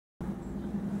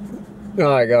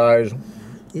Alright guys,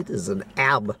 it is an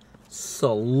absolutely,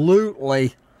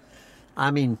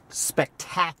 I mean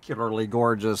spectacularly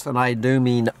gorgeous, and I do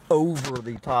mean over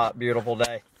the top beautiful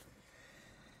day.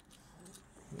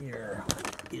 Here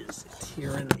is it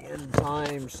here in the end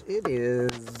times. It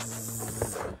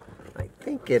is, I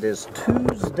think it is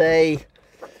Tuesday,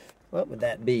 what would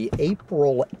that be,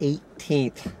 April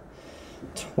 18th.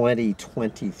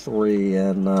 2023,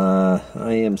 and I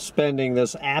am spending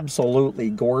this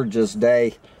absolutely gorgeous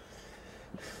day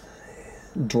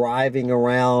driving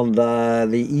around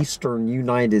the eastern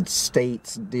United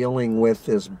States dealing with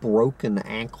this broken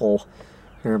ankle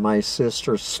where my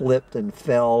sister slipped and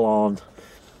fell on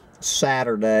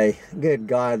Saturday. Good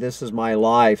God, this is my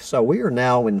life. So we are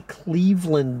now in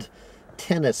Cleveland,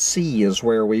 Tennessee is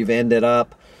where we've ended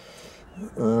up.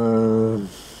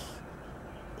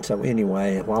 So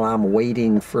anyway, while I'm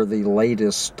waiting for the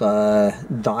latest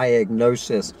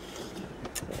diagnosis,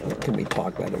 what can we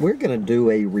talk about it? We're going to do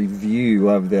a review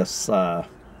of this, I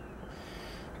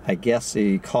guess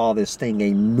you call this thing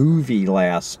a movie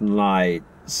last night.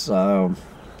 So,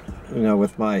 you know,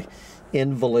 with my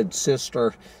invalid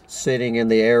sister sitting in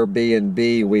the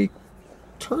Airbnb, we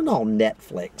turn on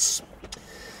Netflix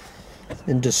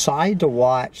and decide to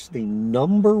watch the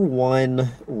 #1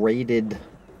 rated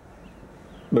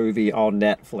movie on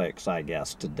Netflix, I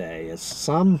guess, today. Is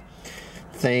some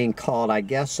thing called, I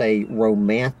guess, a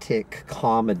romantic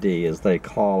comedy, as they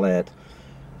call it.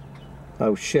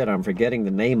 Oh shit, I'm forgetting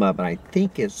the name of it. I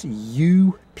think it's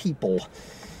You People.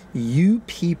 You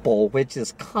People, which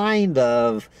is kind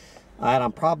of, and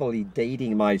I'm probably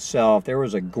dating myself, there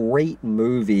was a great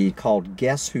movie called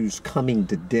Guess Who's Coming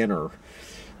to Dinner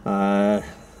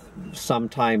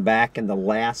sometime back in the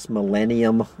last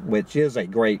millennium, which is a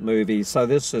great movie. So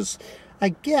this is, I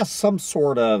guess, some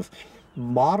sort of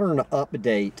modern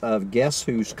update of Guess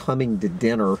Who's Coming to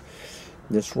Dinner,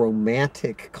 this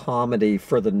romantic comedy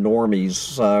for the normies.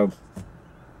 So,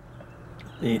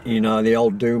 you know, the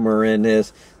old doomer and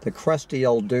the crusty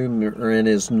old doomer and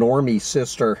his normie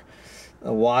sister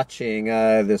watching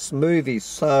this movie.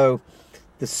 So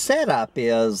the setup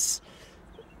is,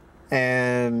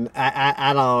 and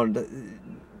I don't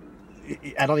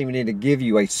even need to give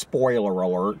you a spoiler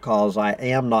alert, because I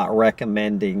am not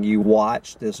recommending you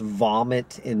watch this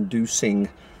vomit-inducing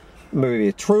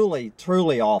movie. Truly,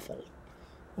 truly awful.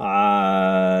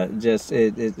 It's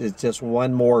just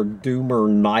one more doomer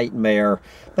nightmare.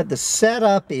 But the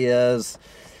setup is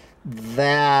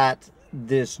that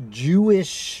this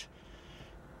Jewish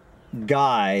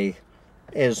guy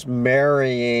is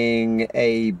marrying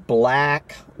a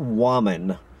black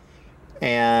woman,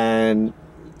 and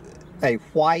a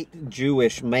white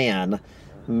Jewish man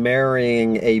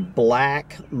marrying a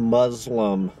black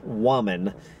Muslim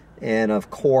woman, and of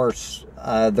course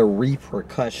the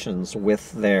repercussions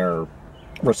with their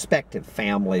respective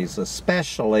families,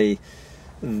 especially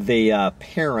the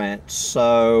parents.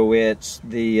 So it's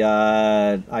the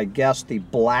I guess the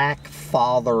black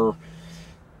father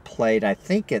played, I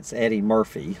think it's Eddie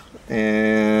Murphy,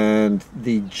 and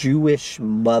the Jewish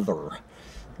mother,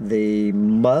 the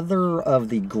mother of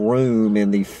the groom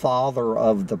and the father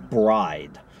of the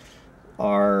bride,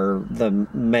 are the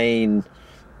main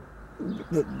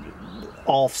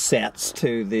offsets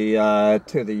to the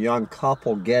young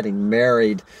couple getting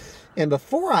married. And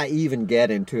before I even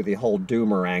get into the whole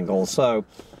doomer angle, so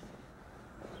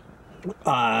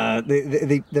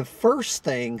the first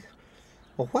thing,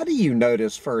 well, what do you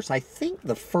notice first? I think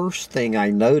the first thing I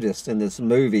noticed in this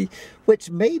movie, which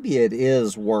maybe it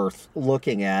is worth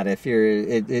looking at if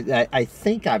you're, I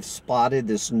think I've spotted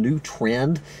this new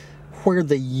trend where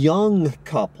the young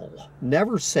couple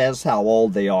never says how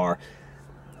old they are.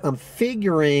 I'm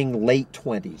figuring late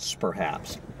 20s,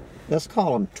 perhaps. Let's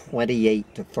call them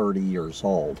 28 to 30 years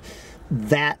old.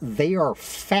 That they are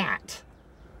fat.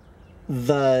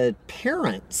 The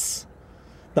parents,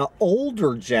 the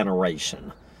older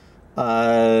generation,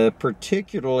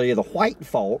 particularly the white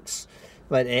folks,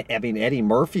 but I mean, Eddie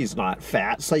Murphy's not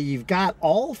fat. So you've got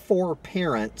all four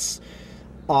parents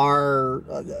are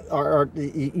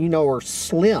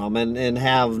slim and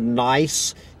have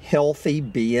nice, healthy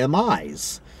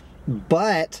BMIs.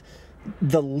 But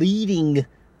the leading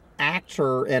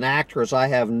actor and actress, I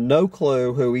have no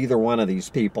clue who either one of these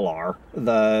people are.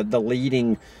 The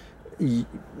leading, you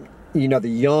know, the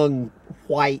young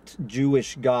white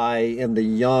Jewish guy and the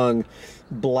young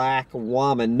black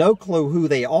woman, no clue who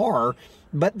they are,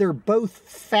 but they're both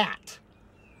fat.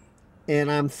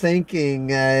 And I'm thinking,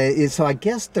 so I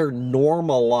guess they're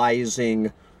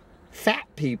normalizing fat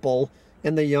people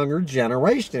in the younger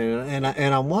generation. And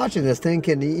I'm watching this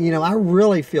thinking, you know, I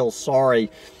really feel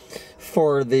sorry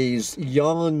for these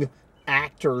young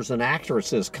actors and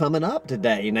actresses coming up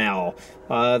today now.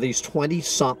 These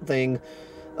 20-something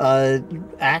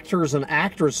actors and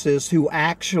actresses who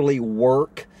actually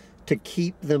work to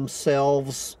keep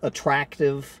themselves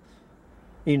attractive,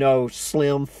 you know,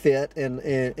 slim, fit, and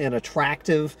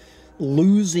attractive,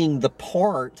 losing the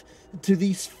part to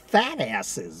these fat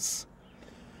asses.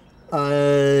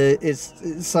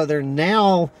 So they're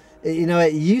now, you know,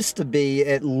 it used to be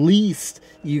at least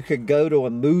you could go to a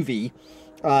movie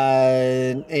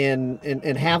and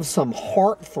have some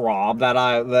heartthrob that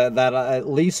I at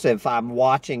least if I'm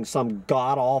watching some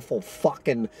god-awful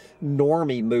fucking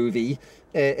Normie movie,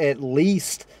 at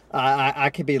least I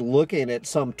could be looking at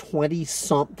some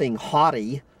 20-something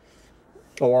hottie,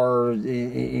 or,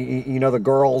 you know, the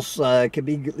girls could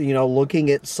be, you know,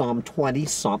 looking at some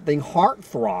 20-something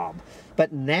heartthrob.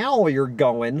 But now you're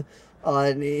going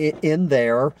in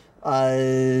there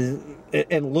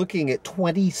and looking at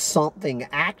 20-something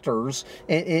actors,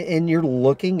 and you're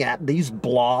looking at these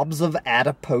blobs of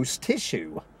adipose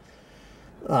tissue.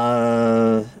 You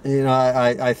know,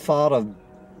 I thought of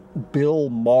Bill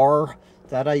Maher.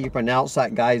 Is that how you pronounce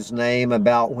that guy's name?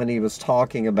 About when he was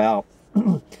talking about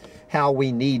how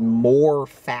we need more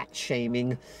fat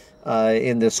shaming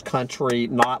in this country,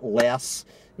 not less.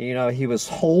 You know, he was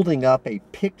holding up a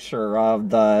picture of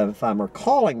the, if I'm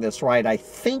recalling this right, I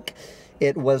think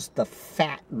it was the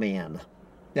Fat Man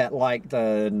at like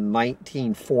the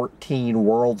 1914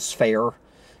 World's Fair,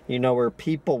 you know, where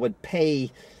people would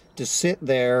pay to sit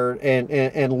there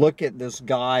and look at this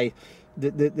guy,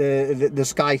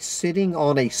 this guy sitting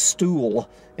on a stool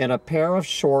in a pair of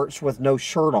shorts with no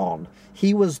shirt on.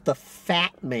 He was the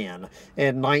Fat Man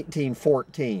in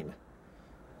 1914.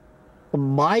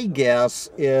 My guess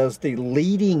is the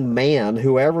leading man,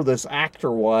 whoever this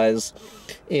actor was,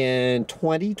 in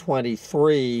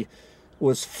 2023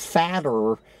 was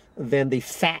fatter than the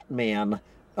Fat Man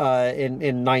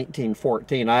in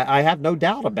 1914. I have no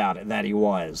doubt about it that he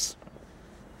was.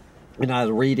 And I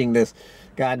was reading this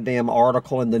goddamn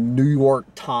article in the New York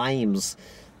Times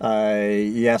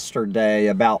yesterday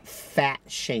about fat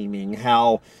shaming,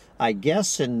 how I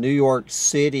guess in New York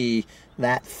City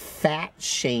that fat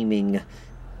shaming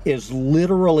is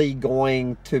literally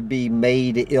going to be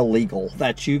made illegal,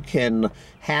 that you can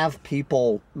have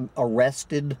people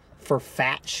arrested for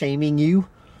fat shaming you.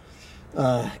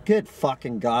 Good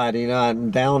fucking God, you know, I'm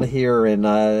down here in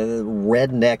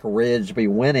Redneck Ridge we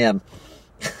went in.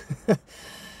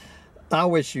 I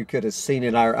wish you could have seen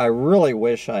it. I really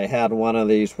wish I had one of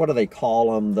these, what do they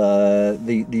call them,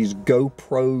 these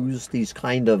GoPros, these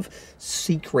kind of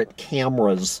secret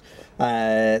cameras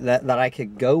that I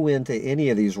could go into any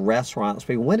of these restaurants.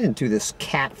 We went into this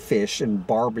catfish and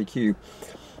barbecue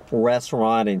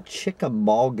restaurant in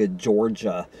Chickamauga,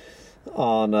 Georgia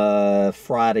on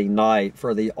Friday night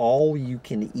for the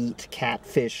all-you-can-eat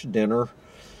catfish dinner.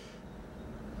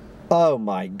 Oh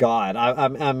my God!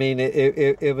 I mean,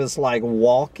 it was like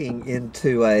walking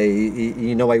into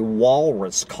a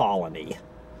walrus colony.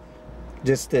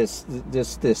 Just this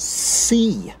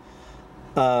sea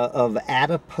of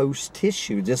adipose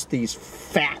tissue, just these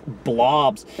fat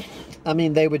blobs. I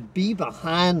mean, they would be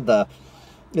behind the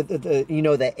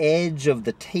edge of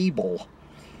the table,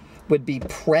 would be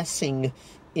pressing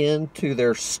into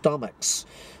their stomachs,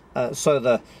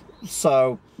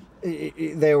 so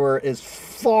they were as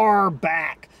far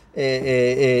back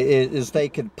as they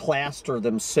could plaster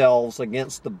themselves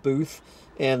against the booth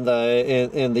and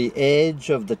the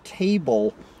edge of the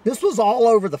table. This was all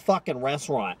over the fucking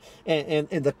restaurant, and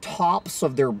the tops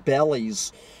of their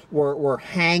bellies were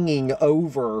hanging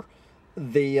over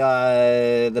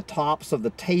the tops of the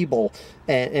table,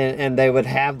 and they would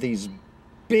have these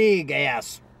big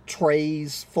ass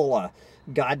trays full of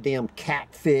goddamn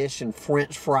catfish and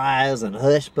French fries and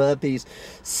hush puppies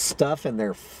stuffing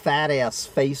their fat ass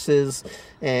faces,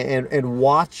 and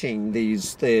watching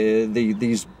these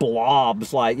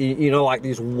blobs, like, you know, like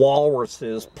these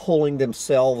walruses pulling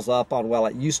themselves up on, well,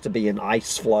 it used to be an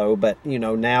ice floe, but, you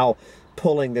know, now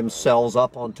pulling themselves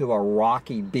up onto a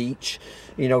rocky beach,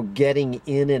 you know, getting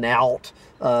in and out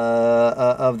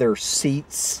of their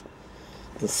seats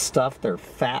to stuff their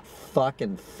fat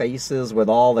fucking faces with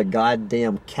all the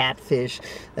goddamn catfish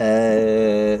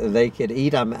they could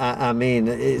eat. I mean,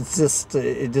 it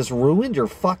just ruined your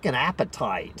fucking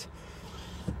appetite.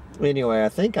 Anyway, I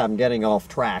think I'm getting off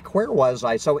track. Where was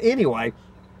I? So anyway,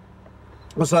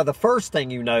 so the first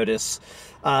thing you notice,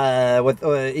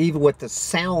 even with the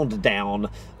sound down,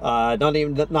 not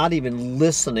even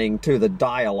listening to the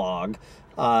dialogue,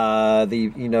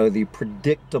 the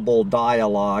predictable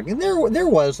dialogue, and there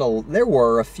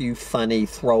were a few funny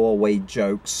throwaway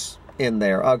jokes in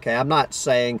there. Okay, I'm not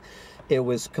saying it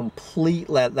was complete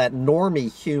that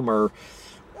normie humor.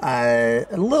 A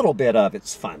little bit of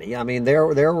it's funny. I mean, there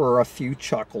were a few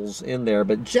chuckles in there,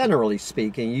 but generally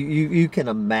speaking, you can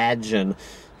imagine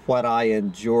what I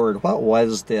endured. What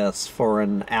was this? For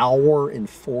an hour and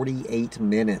 48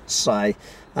 minutes, I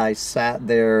sat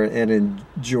there and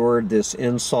endured this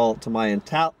insult to my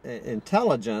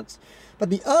intelligence. But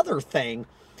the other thing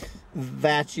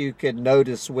that you could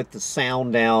notice with the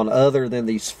sound down, other than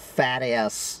these fat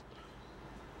ass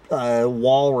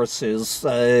walruses,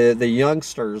 the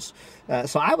youngsters,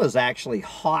 so I was actually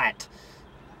hot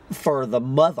for the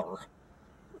mother,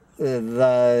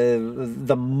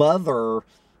 the mother,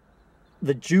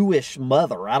 the Jewish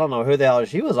mother. I don't know who the hell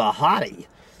she was. A hottie,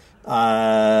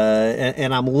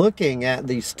 and I'm looking at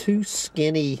these two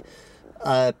skinny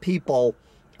people.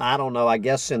 I don't know, I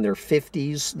guess in their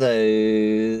 50s,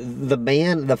 the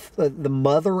man, the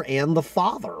mother and the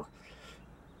father,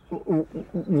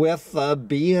 with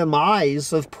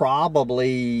BMIs of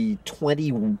probably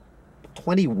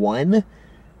 21,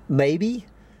 maybe,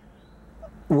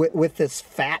 with this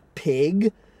fat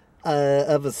pig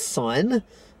of a son.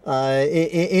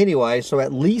 Anyway, so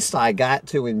at least I got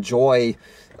to enjoy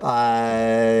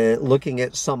looking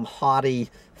at some haughty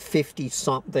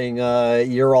 50-something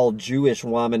year old Jewish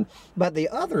woman. But the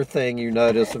other thing you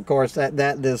notice, of course, that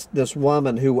this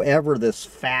woman, whoever this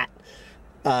fat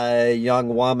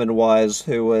young woman was,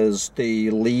 who was the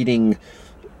leading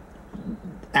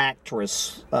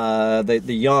actress, the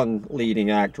young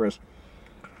leading actress,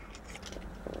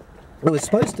 it was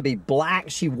supposed to be black.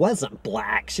 She wasn't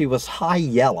black. She was high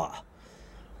yellow.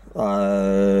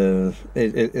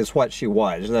 Is what she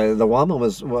was. The woman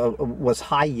was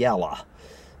high yellow.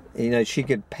 You know, she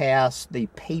could pass the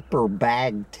paper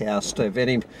bag test. If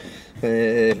any,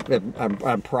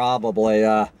 I'm probably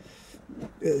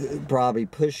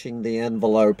pushing the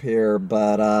envelope here,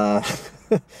 but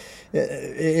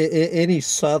any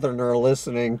Southerner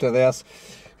listening to this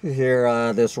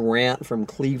here, this rant from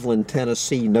Cleveland,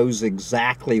 Tennessee, knows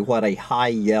exactly what a high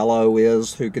yellow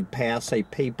is, who could pass a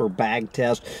paper bag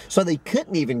test. So they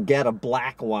couldn't even get a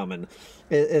black woman.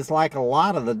 It's like a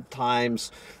lot of the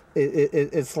times,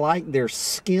 it's like their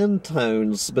skin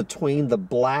tones between the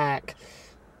black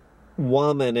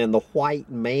woman and the white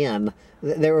man,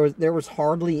 there was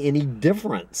hardly any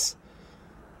difference.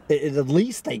 At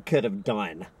least they could have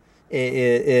done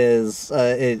is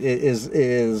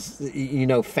you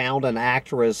know, found an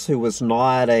actress who was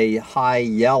not a high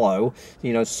yellow,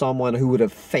 you know, someone who would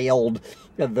have failed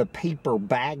the paper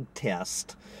bag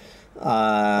test. So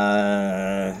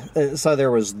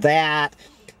there was that.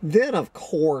 Then, of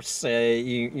course,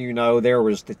 you know, there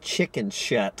was the chicken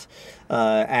shit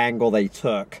angle they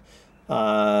took,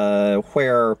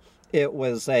 where it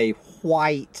was a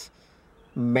white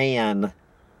man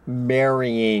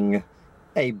marrying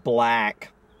a black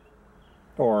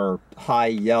or high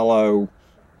yellow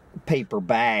paper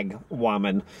bag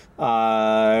woman. You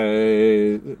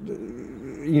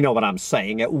know what I'm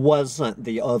saying? It wasn't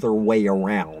the other way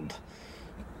around.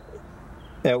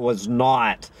 It was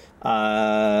not.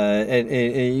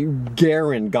 And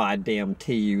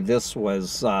guarantee you, this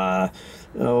was by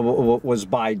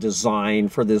design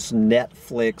for this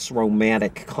Netflix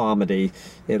romantic comedy.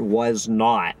 It was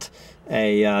not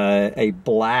a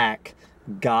black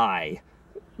guy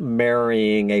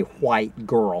marrying a white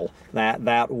girl.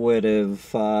 That would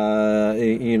have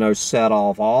you know, set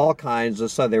off all kinds of.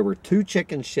 So there were two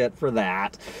chicken shit for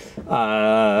that.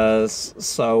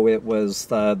 So it was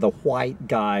the white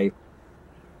guy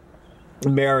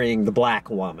marrying the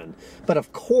black woman. But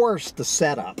of course, the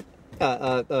setup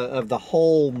of the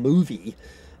whole movie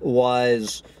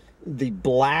was the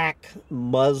black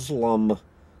Muslim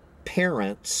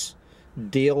parents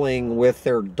dealing with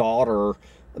their daughter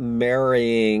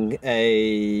marrying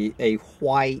a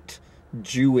white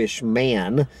Jewish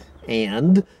man,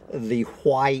 and the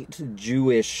white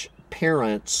Jewish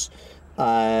parents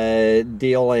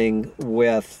dealing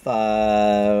with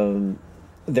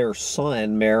their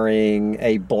son marrying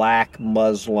a black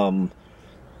Muslim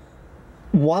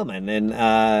woman,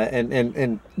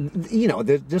 and you know,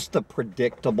 just the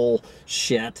predictable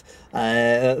shit.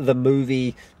 The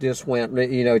movie just went,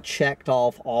 you know, checked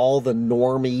off all the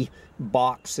normie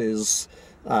boxes,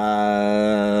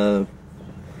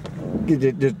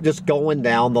 just going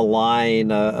down the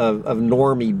line of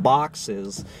normie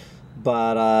boxes.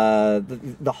 But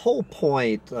the whole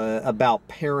point about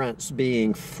parents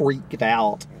being freaked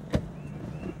out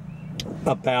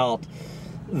about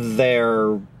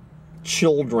their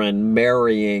children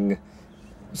marrying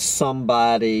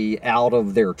somebody out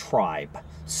of their tribe,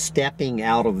 stepping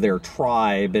out of their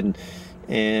tribe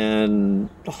and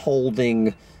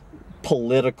holding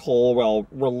political, well,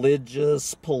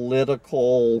 religious,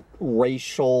 political,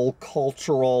 racial,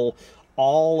 cultural,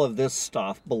 all of this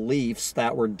stuff, beliefs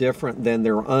that were different than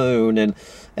their own,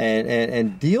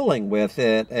 and dealing with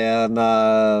it. And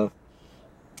I'm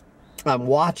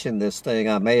watching this thing.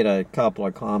 I made a couple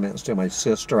of comments to my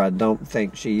sister. I don't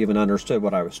think she even understood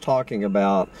what I was talking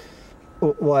about.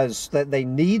 Was that they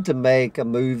need to make a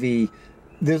movie.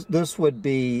 This would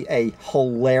be a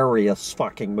hilarious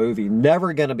fucking movie,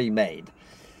 never going to be made,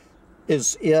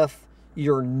 is if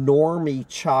your normie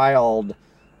child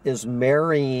is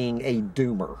marrying a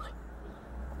doomer.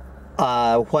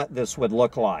 What this would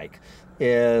look like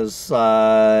is,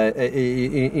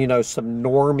 you know, some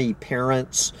normie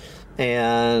parents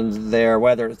and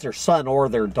whether it's their son or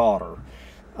their daughter,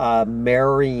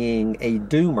 marrying a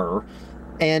doomer.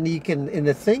 And you can, and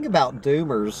the thing about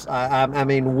doomers, I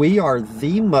mean, we are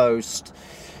the most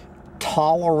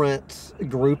tolerant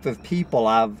group of people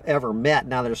I've ever met.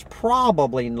 Now, there's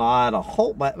probably not a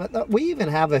whole, but we even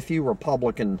have a few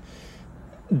Republican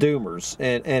doomers.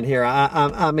 And here,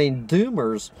 I mean,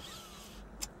 doomers,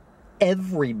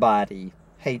 everybody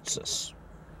hates us.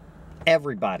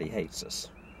 Everybody hates us.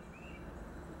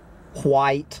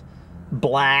 White,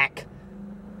 black,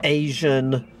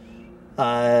 Asian,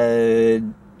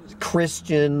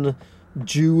 Christian,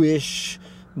 Jewish,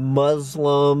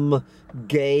 Muslim,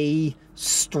 gay,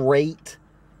 straight,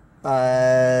 you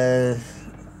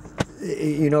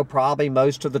know, probably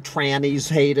most of the trannies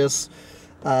hate us.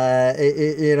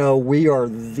 You know, we are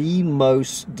the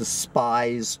most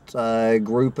despised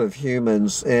group of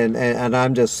humans, and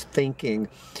I'm just thinking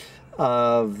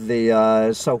of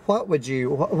the so what would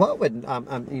you, what would,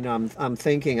 you know, I'm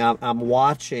thinking, I'm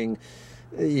watching,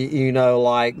 you know,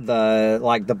 like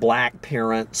the black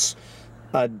parents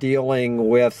dealing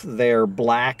with their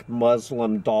black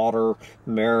Muslim daughter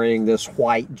marrying this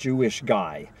white Jewish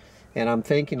guy. And I'm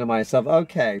thinking to myself,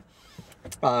 okay,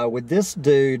 would this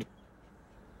dude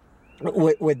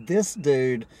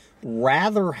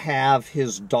rather have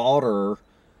his daughter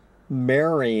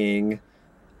marrying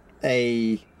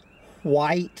a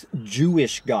white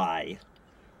Jewish guy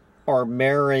or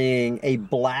marrying a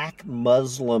black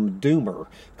Muslim doomer,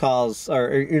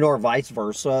 or you know, or vice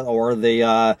versa, or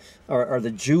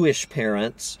the Jewish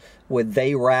parents, would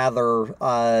they rather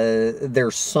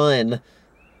their son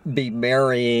be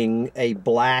marrying a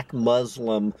black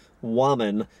Muslim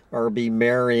woman or be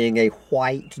marrying a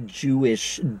white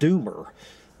Jewish doomer?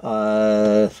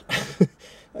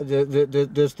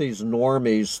 Just these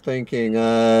normies thinking,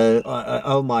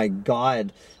 oh my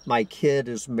God, my kid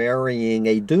is marrying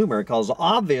a doomer, because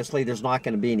obviously there's not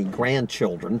going to be any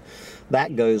grandchildren.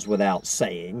 That goes without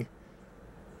saying.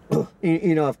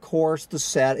 You know, of course,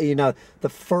 you know, the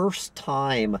first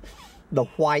time the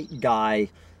white guy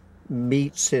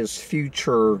meets his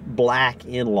future black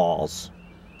in-laws,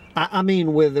 I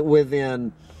mean,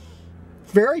 within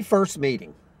very first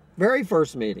meeting,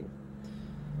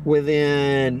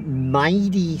 within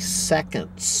 90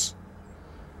 seconds,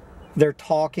 they're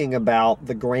talking about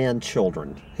the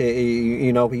grandchildren.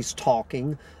 You know, he's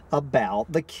talking about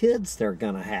the kids they're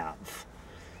going to have.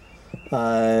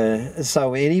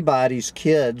 So anybody's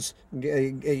kids,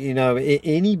 you know,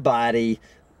 anybody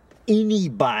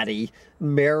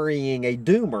marrying a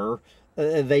doomer,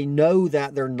 they know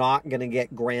that they're not going to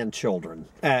get grandchildren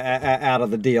out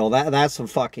of the deal. That's a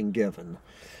fucking given.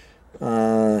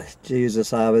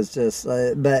 Jesus, I was just,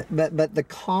 but the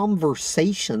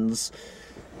conversations,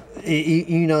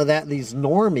 you know, that these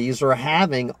normies are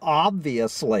having,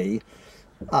 obviously,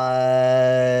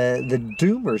 the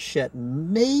doomer shit,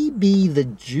 maybe the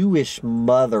Jewish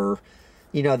mother,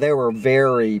 you know, they were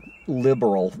very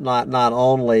liberal. Not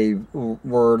only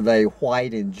were they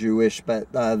white and Jewish,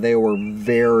 but they were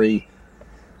very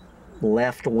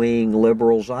left-wing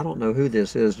liberals. I don't know who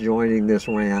this is joining this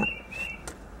rant.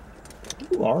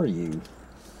 Who are you?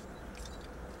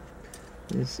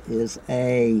 This is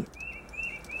a...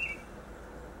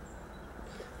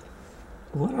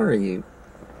 What are you?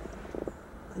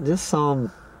 Just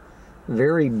some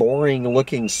very boring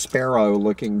looking sparrow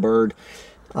looking bird.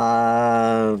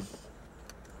 How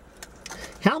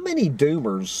many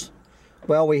doomers?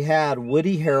 Well, we had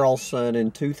Woody Harrelson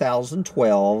in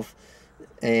 2012,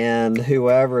 and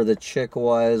whoever the chick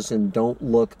was, and Don't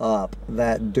Look Up,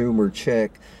 that doomer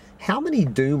chick. How many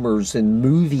doomers in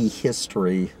movie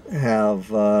history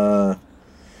have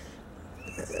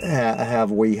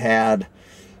we had?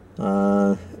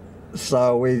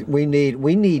 So we need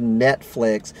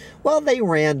Netflix. Well, they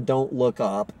ran Don't Look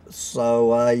Up,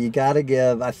 so you got to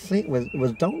give. I think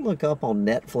was Don't Look Up on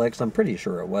Netflix. I'm pretty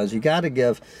sure it was. You got to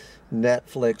give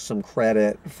Netflix some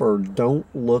credit for Don't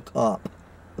Look Up,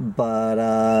 but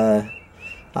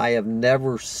I have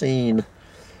never seen.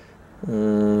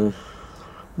 But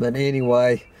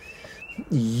anyway,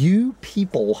 you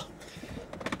people.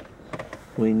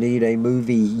 We need a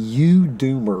movie, You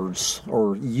Doomers,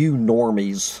 or You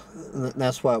Normies.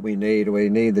 That's what we need. We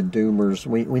need the Doomers.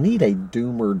 We need a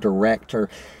Doomer director.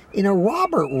 You know,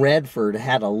 Robert Redford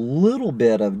had a little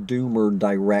bit of Doomer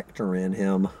director in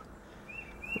him.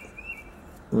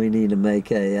 We need to make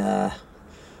a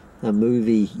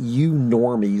movie, You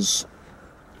Normies.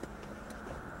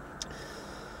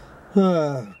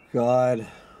 Oh, God.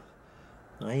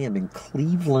 I am in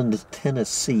Cleveland,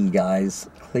 Tennessee, guys.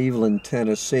 Cleveland,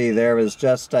 Tennessee. There was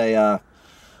just a,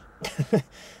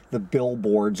 the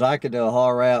billboards. I could do a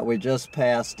whole route. We just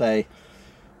passed a,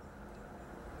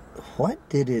 what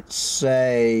did it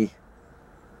say?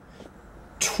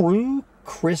 True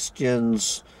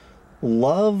Christians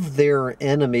love their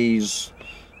enemies,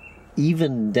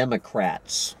 even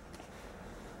Democrats.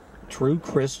 True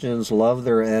Christians love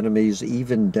their enemies,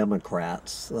 even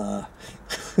Democrats.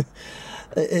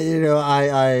 You know,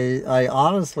 I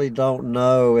honestly don't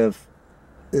know if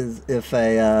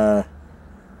a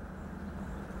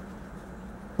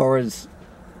or is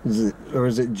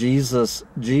it Jesus?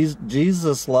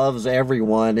 Jesus loves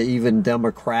everyone, even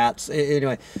Democrats.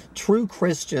 Anyway, true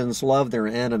Christians love their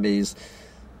enemies.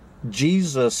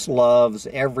 Jesus loves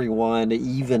everyone,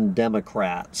 even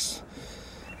Democrats.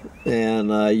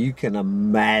 And you can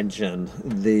imagine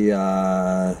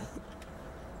the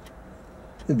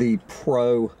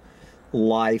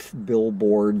pro-life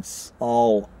billboards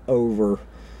all over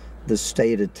the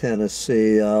state of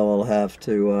Tennessee. I will have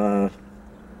to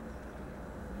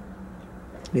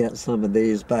get some of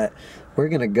these, but we're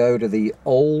going to go to the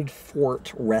Old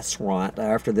Fort restaurant.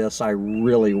 After this, I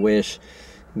really wish,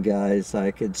 guys,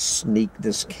 I could sneak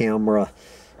this camera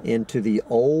into the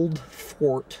Old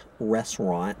Fort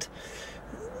restaurant,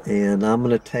 and I'm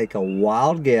going to take a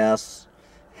wild guess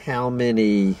how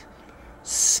many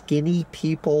skinny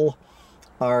people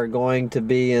are going to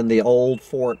be in the Old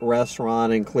Fort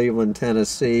restaurant in Cleveland,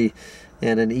 Tennessee,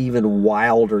 and an even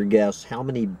wilder guess how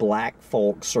many black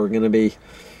folks are going to be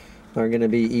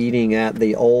eating at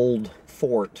the Old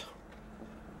Fort.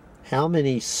 How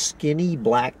many skinny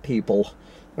black people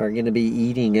are going to be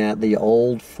eating at the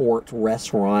Old Fort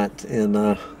restaurant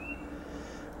in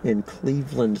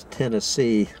Cleveland,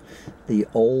 Tennessee? The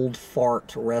Old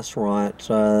Fort restaurant.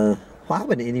 Why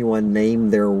would anyone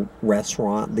name their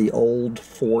restaurant the Old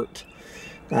Fort?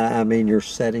 I mean, you're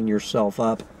setting yourself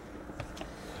up.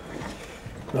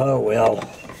 Oh, well,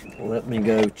 let me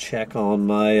go check on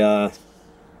my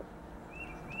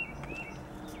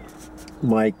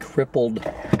my crippled,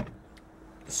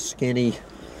 skinny,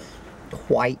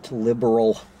 white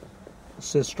liberal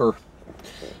sister.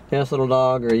 Yes, little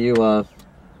dog, are you,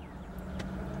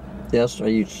 yes, are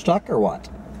you stuck or what?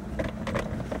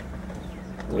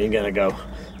 We gotta go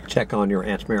check on your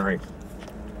Aunt Mary.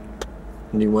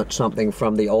 You want something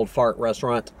from the Old Fart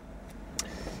restaurant?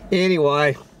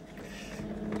 Anyway,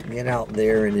 get out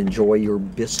there and enjoy your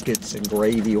biscuits and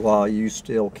gravy while you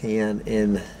still can,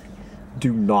 and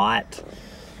do not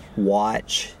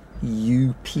watch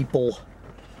You People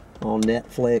on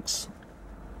Netflix.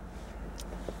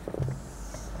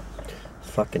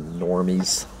 Fucking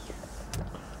normies.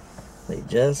 They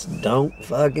just don't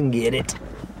fucking get it.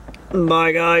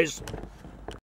 Bye, guys.